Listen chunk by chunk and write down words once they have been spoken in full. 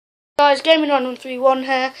Guys, Gaming1131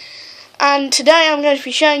 here, and today I'm going to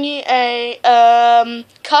be showing you a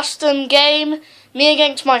custom game, me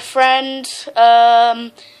against my friend.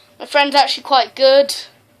 My friend's actually quite good.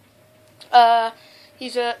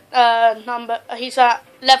 He's at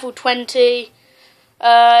level 20.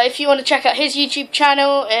 If you want to check out his YouTube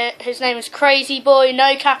channel, his name is Crazy Boy,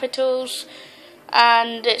 no capitals,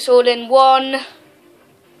 and it's all in one.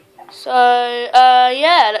 So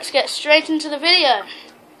yeah, let's get straight into the video.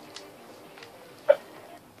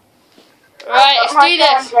 Right, let's do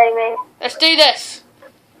this. Let's do this.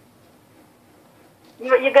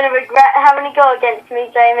 You're going to regret having to go against me,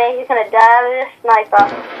 Jamie. He's going to die with a sniper.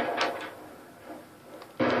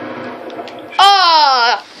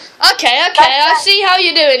 Ah, okay. I see how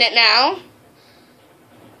you're doing it now.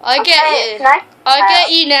 I get you. I get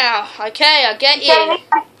you now. Okay, I get you.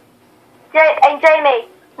 Jamie,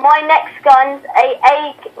 my next gun's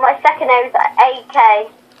my second name's AK.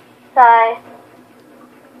 So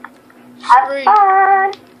have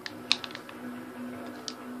fun.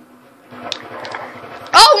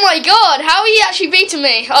 Oh my god, how are you actually beating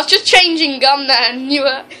me? I was just changing gun there and you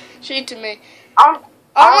were shooting me. Oh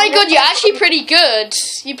my god, you're actually pretty good.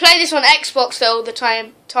 You play this on Xbox though all the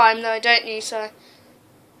time though, don't you? So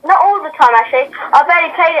not all the time actually. I've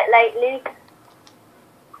only played it lately.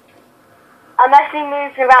 I'm actually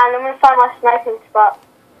moving around. I'm going to find my sniping spot.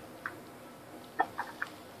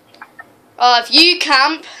 If you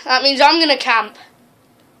camp, that means I'm going to camp.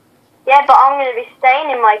 Yeah, but I'm going to be staying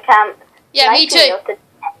in my camp. Yeah, me too.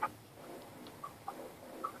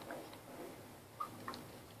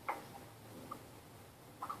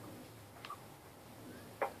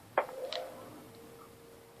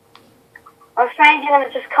 I'm afraid you're going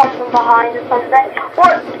to just come from behind or something.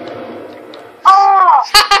 What? Oh!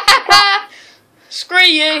 Screw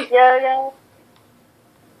you. Yo.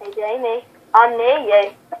 Hey, Jamie. I'm near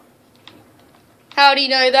you. How do you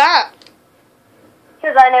know that?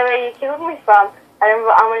 Because I know where you killed me from. And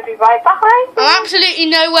I'm going to be right behind you. I'm absolutely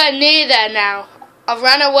nowhere near there now. I've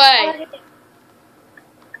ran away.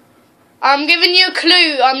 I'm giving you a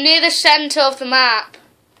clue. I'm near the centre of the map.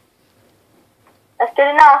 That's good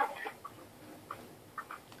enough.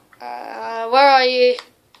 Where are you?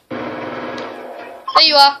 There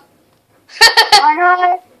you are. I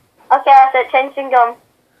know. Okay, I said changing gun.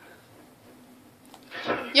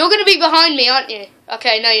 You're going to be behind me, aren't you?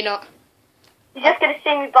 Okay, no you're not. You're just going to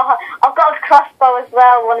see me behind. I've got a crossbow as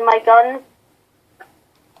well, one of my guns.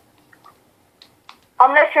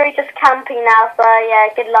 I'm not sure he's just camping now, so yeah,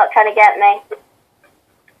 good luck trying to get me.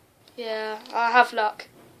 Yeah, I have luck.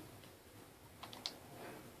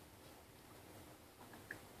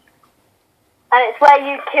 And it's where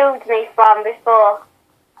you killed me from before.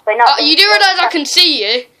 You do realise I can see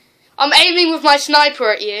you? I'm aiming with my sniper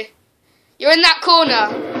at you. You're in that corner.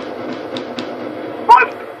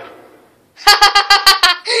 What?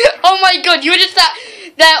 Oh my god, you were just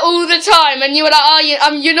there all the time and you were like, oh,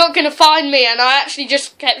 you're not going to find me, and I actually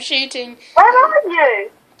just kept shooting. Where are you?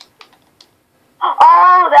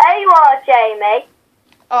 Oh, there you are, Jamie.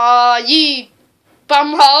 Oh, you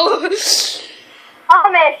bumhole.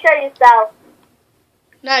 Come here, show yourself.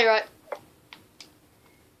 No, you're right.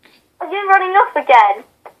 Are you running off again?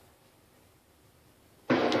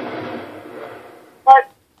 What?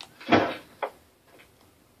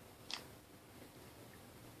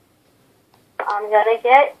 I'm gonna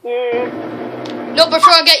get you. Not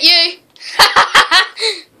before I get you.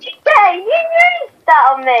 Yeah, you used that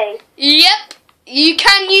on me. Yep, you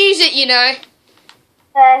can use it, you know.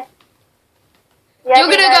 Yeah, you're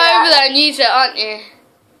gonna go over there and use it, aren't you?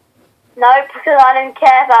 No, because I don't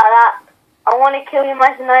care about that. I want to kill you with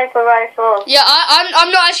my sniper rifle. Yeah,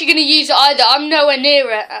 I'm not actually going to use it either. I'm nowhere near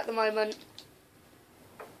it at the moment.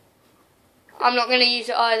 I'm not going to use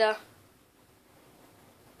it either.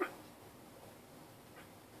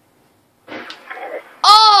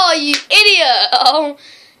 Oh, you idiot! Oh,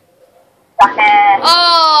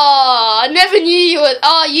 I never knew you were.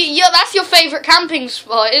 Oh, that's your favourite camping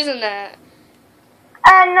spot, isn't it?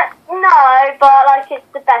 No, but like it's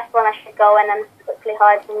the best one. I should go in and quickly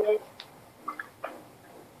hide from you.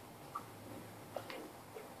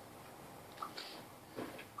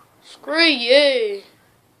 Screw you.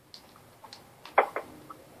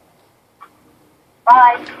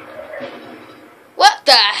 Bye. What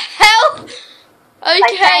the hell?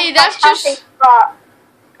 Okay, that's just...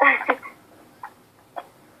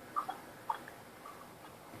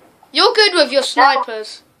 You're good with your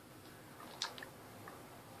snipers.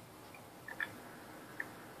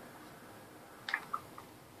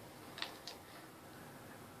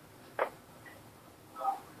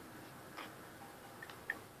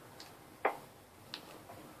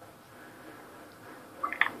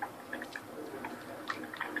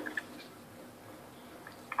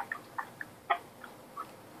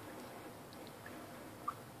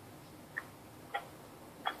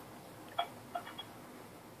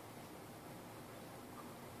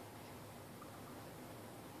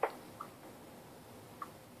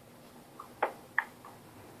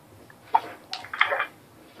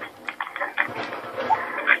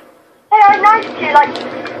 you like...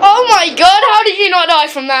 Oh my god, how did you not die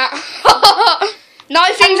from that?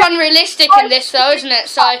 Knifing's unrealistic in this though, isn't it?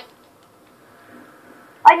 So...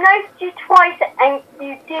 I knifed you twice and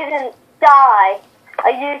you didn't die.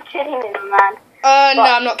 Are you kidding me, man? No,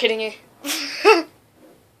 I'm not kidding you. I'm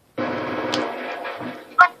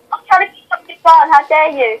trying to keep up your phone, how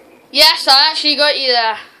dare you? Yes, I actually got you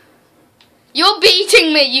there. You're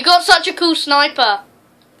beating me, you got such a cool sniper.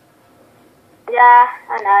 Yeah,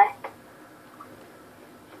 I know.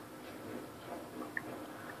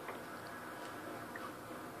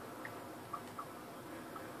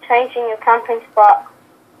 Changing your camping spot.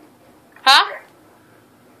 Huh?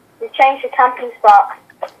 You changed your camping spot.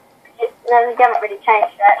 No, you haven't really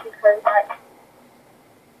changed it because, like,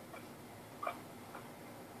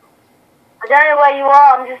 I don't know where you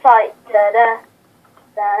are. I'm just like da da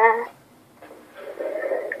da.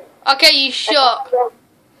 Okay, you shot.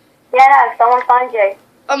 Yeah, no, someone find you.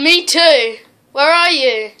 Oh, me too. Where are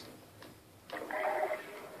you?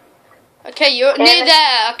 Okay, you're near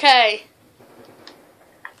there. Okay.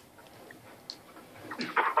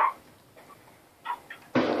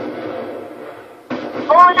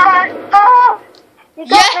 Oh no! Oh! You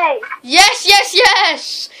got me! Yes, yes,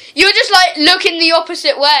 yes! You're just like looking the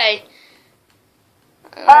opposite way.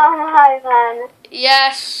 Oh my man.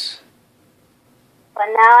 Yes. But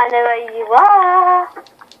now I know where you are.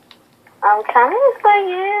 I'm coming for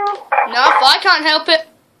you. No, I can't help it.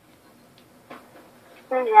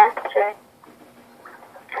 Yeah, true.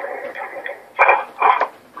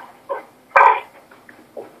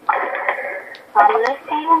 I'm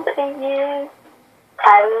looking for you.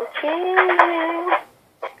 I will kill you.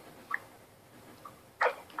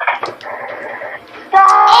 Stop!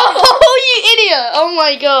 Oh, you idiot! Oh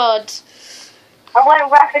my god. I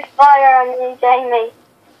went rapid fire on you, Jamie.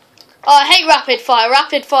 Oh, I hate rapid fire.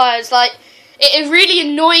 Rapid fire is like, it really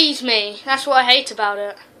annoys me. That's what I hate about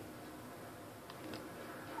it.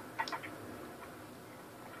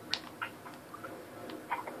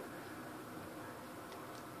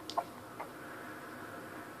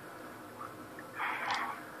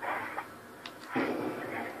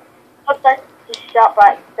 I just shot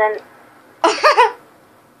by accident.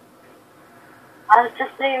 I was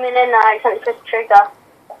just zooming in and I accidentally pressed trigger.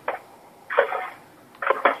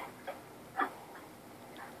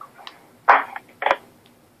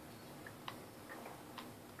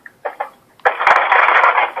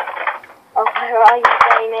 Oh, where are you,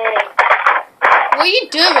 Jamie? What are you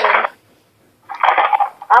doing?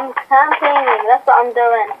 I'm camping. That's what I'm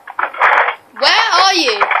doing. Where are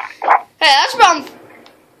you? Hey, that's what I'm...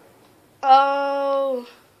 Oh.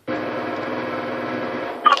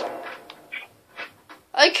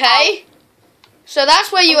 Okay. So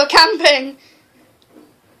that's where you were camping.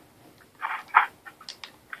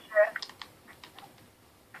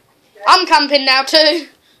 I'm camping now too.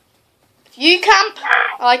 If you camp,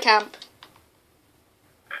 I camp.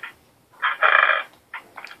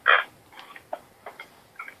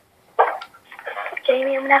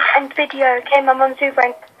 Jamie, I'm gonna have to end the video. Okay, my mum's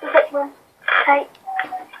hoovering. Okay.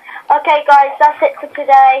 Okay, guys, that's it for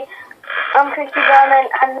today. I'm Christy Berman,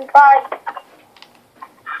 and bye.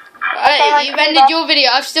 Alright, you've ended your video.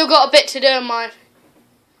 I've still got a bit to do in mine.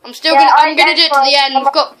 I'm still gonna do it to the end.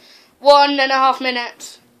 We've got 1.5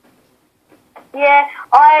 minutes. Yeah,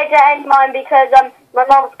 I had to end mine because my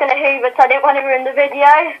mum's gonna hoover, so I didn't want to ruin the video.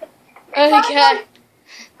 Okay.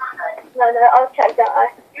 No, I'll check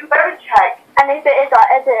that. You better check. And if it is,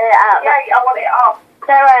 I'll edit it out. Yeah, I want it off.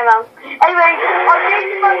 Don't worry, Mum. Anyway, I'm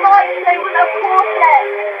using my mic so it will pause it.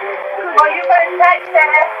 Oh, you better check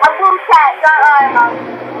there. I will check, don't worry, Mum.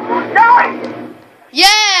 No!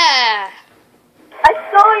 Yeah! I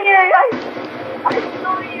saw you! I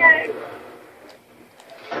saw you!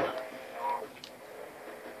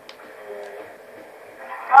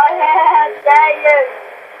 Oh yeah, dare you!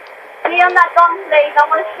 Be on that gun, please. I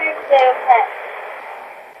want to shoot you with it.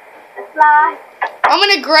 It's like... I'm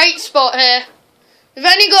in a great spot here. We've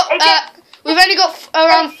only got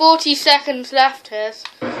around 40 seconds left here.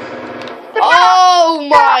 Oh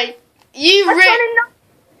my! You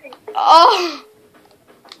Oh!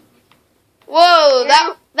 Whoa!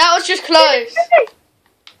 That was just close.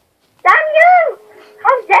 Damn you!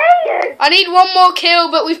 How dare you! I need one more kill,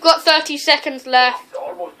 but we've got 30 seconds left.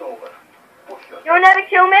 You'll never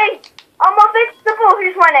kill me. I'm invincible.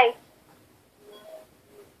 Who's winning?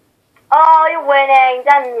 Oh, you're winning,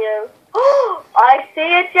 damn you. I see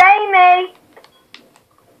you, Jamie.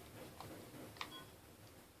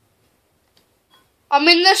 I'm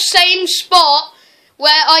in the same spot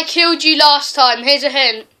where I killed you last time. Here's a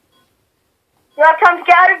hint. You have time to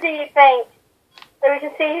get out of, do you think? So we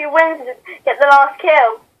can see who wins and get the last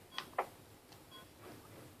kill.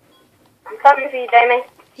 I'm coming for you, Jamie.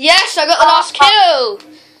 Yes, I got the last kill.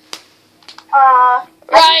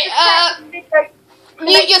 Right,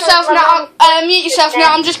 mute yourself now. Mute yourself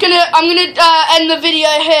now. I'm gonna end the video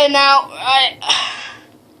here now. Right.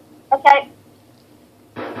 Okay.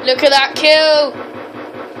 Look at that kill.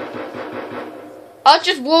 I was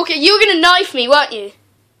just walking. You were gonna knife me, weren't you?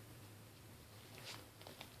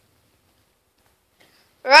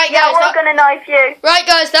 Right, guys. Yeah, we're gonna knife you. Right,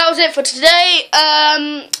 guys. That was it for today.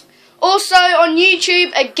 Also on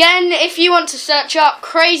YouTube, again, if you want to search up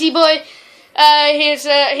Crazy Boy, he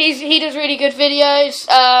does really good videos.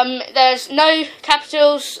 There's no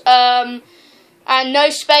capitals and no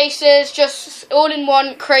spaces, just all in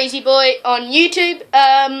one, Crazy Boy on YouTube.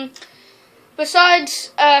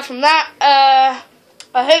 Besides from that,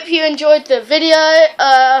 I hope you enjoyed the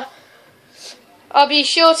video. I'll be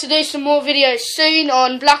sure to do some more videos soon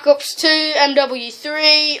on Black Ops 2,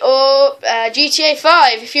 MW3 or GTA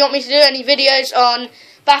 5. If you want me to do any videos on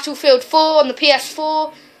Battlefield 4 on the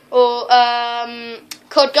PS4 or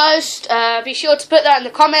COD Ghost, be sure to put that in the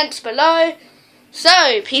comments below.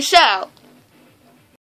 So, peace out.